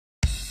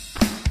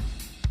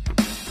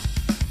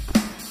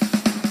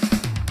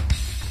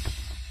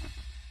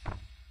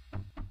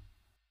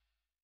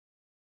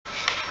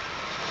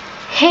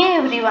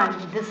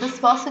everyone, this is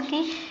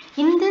Vasuki.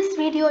 In this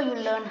video you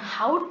learn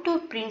how to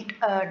print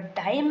a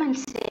diamond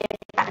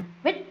shape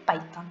with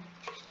Python.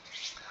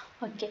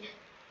 Okay,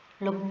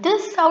 look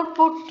this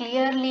output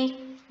clearly.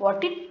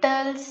 What it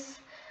tells?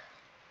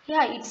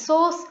 Yeah, it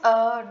shows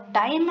a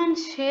diamond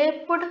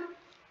shaped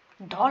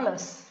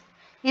dollars.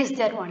 Is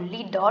there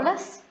only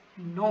dollars?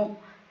 No.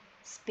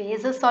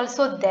 Spaces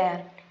also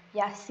there.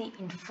 Yeah, see,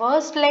 in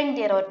first line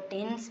there are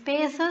 10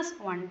 spaces,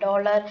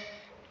 $1,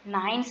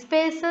 9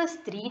 spaces,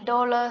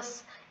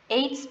 $3,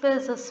 8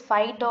 spaces,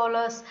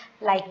 $5.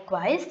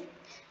 Likewise,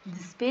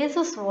 the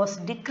spaces was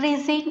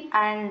decreasing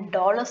and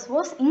dollars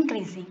was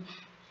increasing.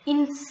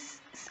 In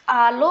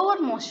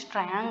lowermost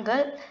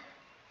triangle,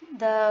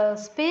 the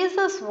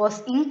spaces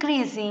was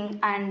increasing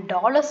and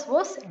dollars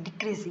was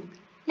decreasing.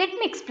 Let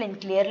me explain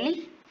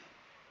clearly.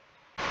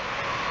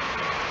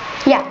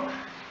 Yeah,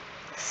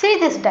 see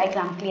this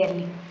diagram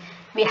clearly.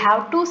 We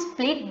have to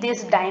split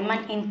this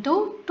diamond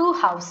into two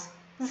halves.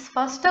 This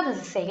first half,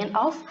 this is second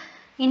half.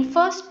 In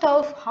first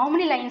half, how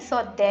many lines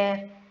are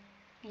there?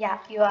 Yeah,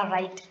 you are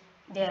right.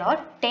 There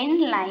are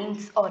 10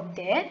 lines are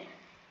there.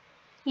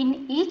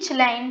 In each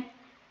line,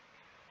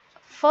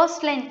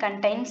 first line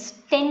contains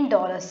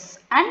 $10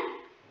 and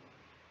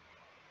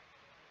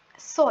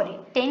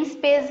 10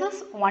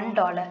 spaces,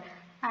 $1,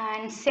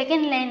 and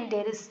second line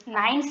there is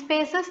 9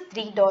 spaces,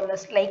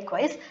 $3.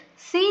 Likewise,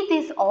 see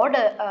this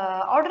order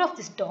of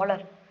this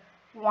dollar,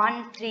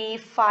 1 3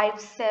 5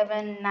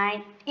 7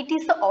 9. It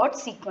is the odd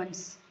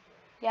sequence.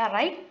 Yeah,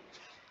 right.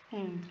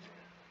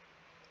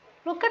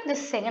 Look at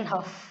this second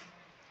half.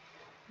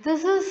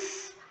 This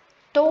is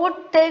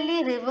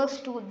totally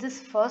reverse to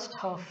this first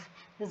half.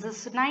 This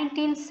is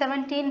 19,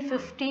 17,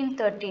 15,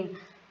 13.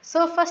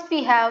 So first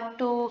we have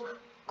to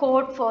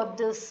code for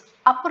this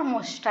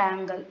uppermost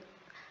triangle.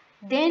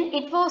 Then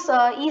it was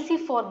easy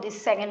for this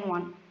second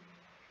one.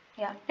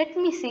 Yeah, let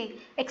me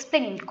see,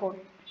 explain in code.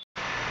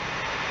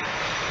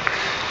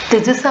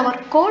 This is our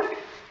code.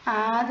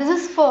 This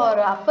is for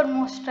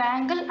uppermost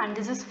triangle and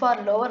this is for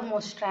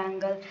lowermost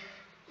triangle.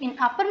 In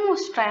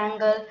uppermost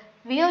triangle,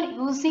 we are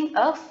using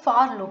a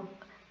for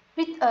loop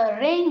with a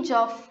range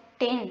of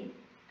 10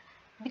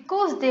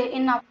 because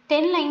in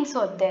 10 lines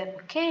are there,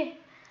 okay?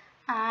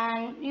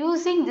 And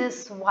using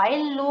this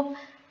while loop,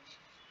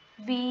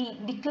 we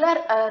declare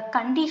a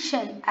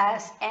condition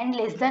as n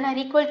less than or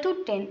equal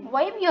to 10.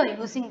 Why we are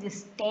using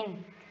this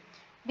 10?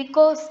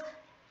 Because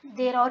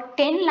there are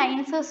 10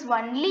 lines is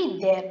only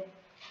there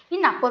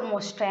in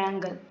uppermost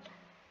triangle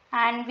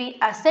and we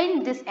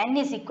assign this n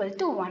is equal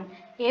to 1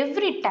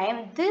 every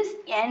time this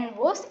n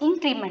was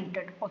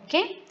incremented,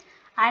 okay?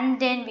 And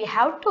then we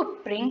have to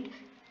print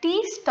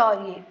t star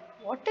a.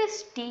 What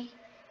is t?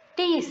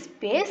 T is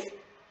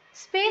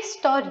space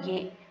star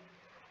a.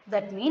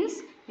 That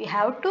means we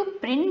have to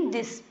print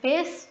this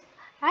space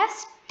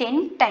as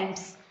 10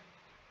 times.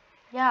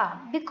 Yeah,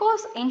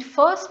 because in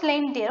first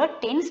line there are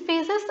 10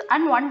 spaces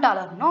and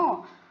 $1.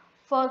 No,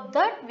 for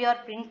that we are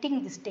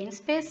printing this 10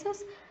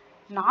 spaces.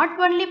 Not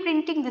only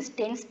printing this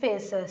 10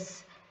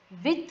 spaces,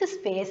 with this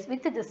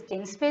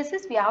 10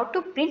 spaces we have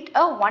to print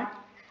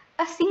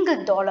a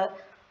single dollar.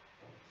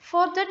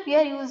 For that we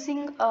are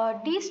using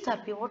D star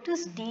P. What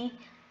is D?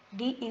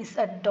 D is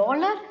a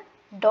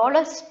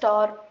dollar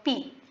star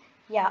P.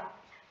 Yeah,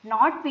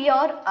 not we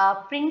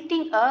are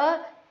printing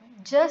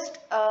just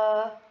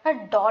a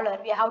dollar.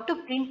 We have to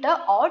print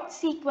a odd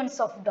sequence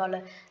of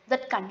dollar.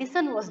 That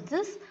condition was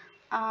this.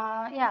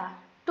 Yeah,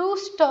 2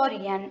 star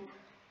n.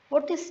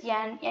 What is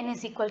n? N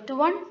is equal to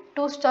 1.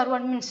 2 star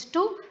 1 means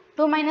 2.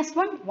 2 minus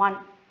 1, 1.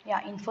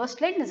 Yeah, in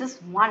first line this is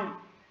 1.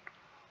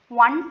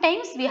 1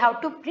 times we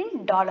have to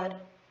print dollar.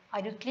 Are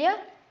you clear?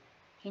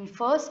 In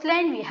first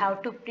line we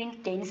have to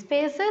print 10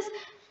 spaces.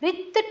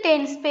 With the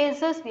 10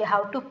 spaces we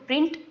have to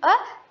print a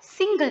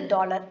single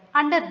dollar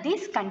under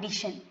this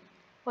condition.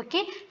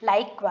 Okay,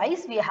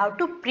 likewise we have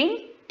to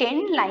print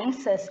 10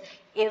 lines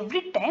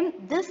every time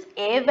this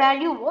a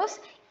value was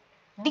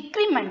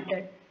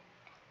decremented.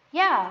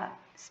 Yeah,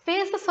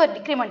 spaces are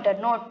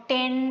decremented, no,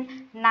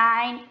 10,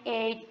 9,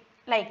 8,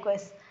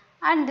 likewise,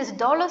 and this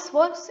dollars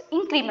was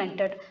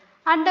incremented.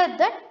 Under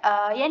that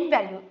n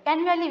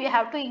value we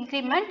have to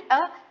increment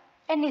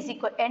n is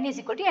equal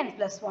to n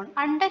plus 1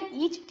 under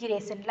each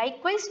iteration.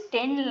 Likewise,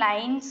 10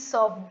 lines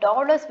of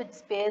dollars with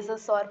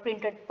spaces are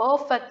printed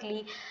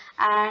perfectly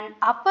and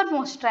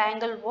uppermost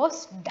triangle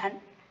was done.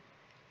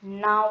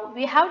 Now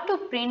we have to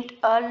print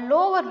a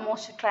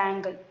lowermost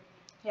triangle.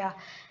 Yeah,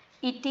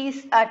 it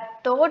is a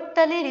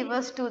totally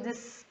reverse to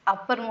this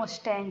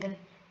uppermost triangle.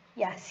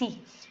 Yeah,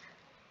 see.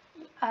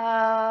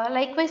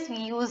 Likewise, we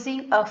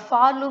using a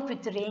for loop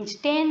with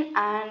range 10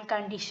 and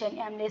condition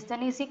m less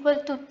than is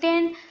equal to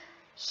 10.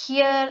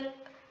 Here,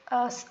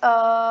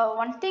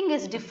 one thing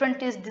is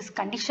different is this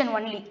condition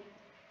only.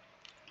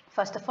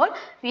 First of all,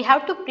 we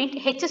have to print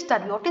h star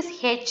b. What is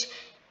h?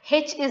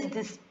 H is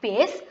this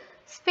space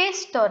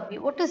star b.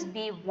 What is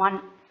b?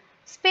 1.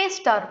 Space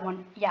star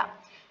 1. Yeah.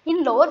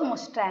 In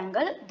lowermost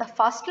triangle, the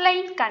first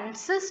line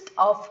consists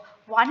of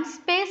one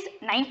space,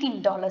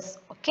 $19.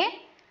 Okay.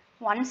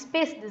 one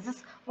space, this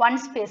is one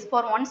space.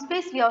 For one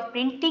space we are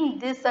printing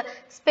this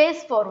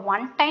space for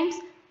 1 times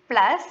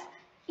plus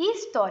E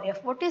star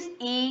F. What is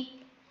E?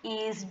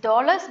 Is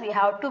dollars. We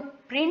have to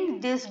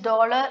print this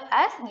dollar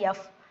as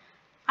F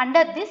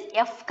under this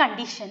F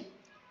condition.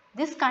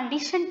 This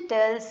condition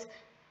tells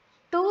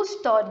 2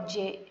 star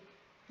J.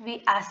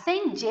 We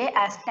assign J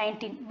as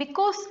 19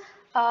 because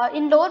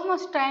in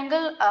lowermost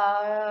triangle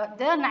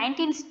there are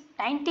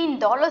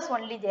 $19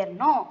 only there,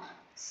 no.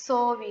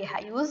 So we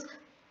use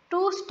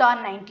 2 star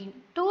 19.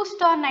 2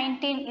 star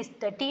 19 is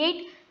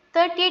 38.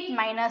 38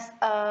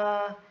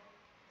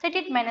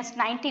 minus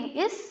 19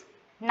 is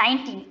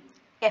 19.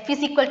 F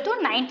is equal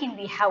to 19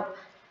 we have.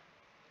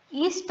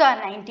 E star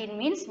 19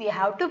 means we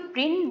have to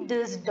print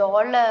this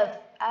dollar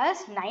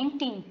as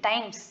 19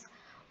 times.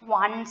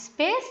 One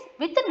space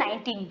with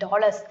 $19.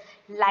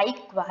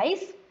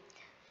 Likewise,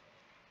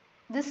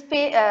 this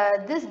B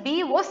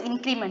was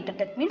incremented.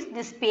 That means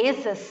the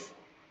spaces.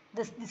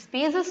 The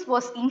spaces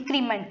was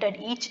incremented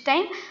each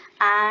time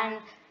and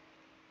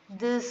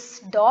this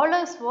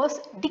dollars was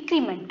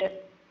decremented.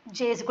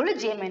 J is equal to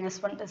J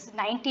minus 1. This is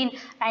 19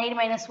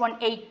 minus 1,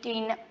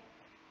 18.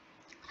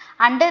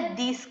 Under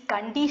this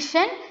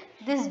condition,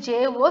 this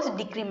J was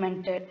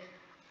decremented.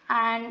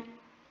 And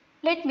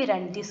let me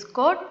run this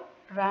code.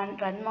 Run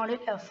module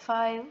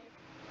F5.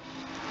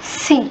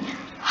 See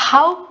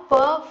how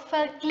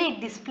perfectly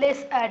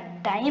displays a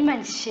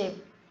diamond shape.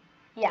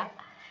 Yeah.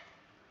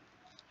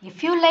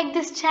 If you like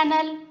this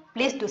channel,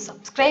 please do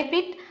subscribe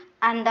it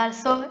and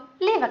also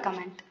leave a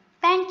comment.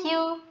 Thank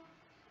you.